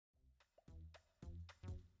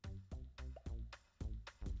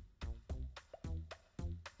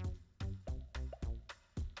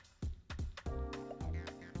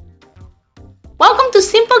Welcome to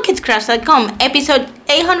Simplekidscrafts.com, episode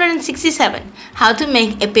 867, how to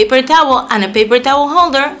make a paper towel and a paper towel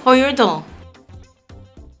holder for your doll.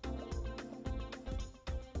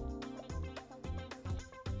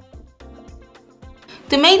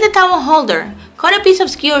 To make the towel holder, cut a piece of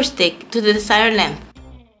skewer stick to the desired length.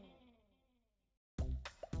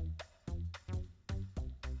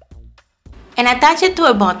 And attach it to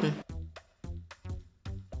a button.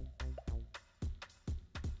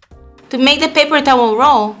 To make the paper towel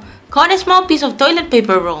roll, cut a small piece of toilet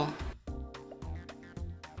paper roll.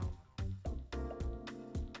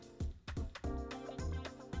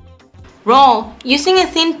 Roll using a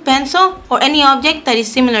thin pencil or any object that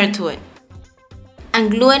is similar to it,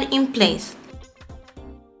 and glue it in place.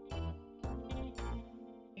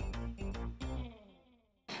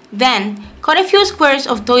 Then, cut a few squares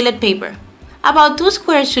of toilet paper. About 2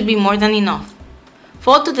 squares should be more than enough.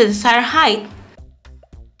 Fold to the desired height.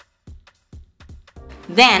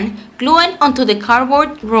 Then, glue it onto the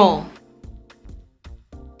cardboard roll.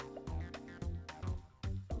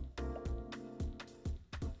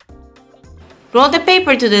 Roll the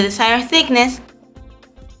paper to the desired thickness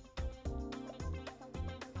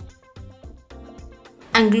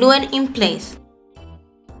and glue it in place.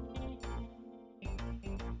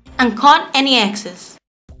 And cut any excess.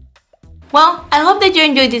 Well, I hope that you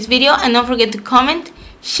enjoyed this video, and don't forget to comment,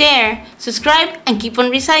 share, subscribe, and keep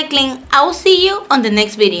on recycling. I will see you on the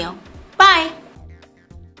next video. Bye!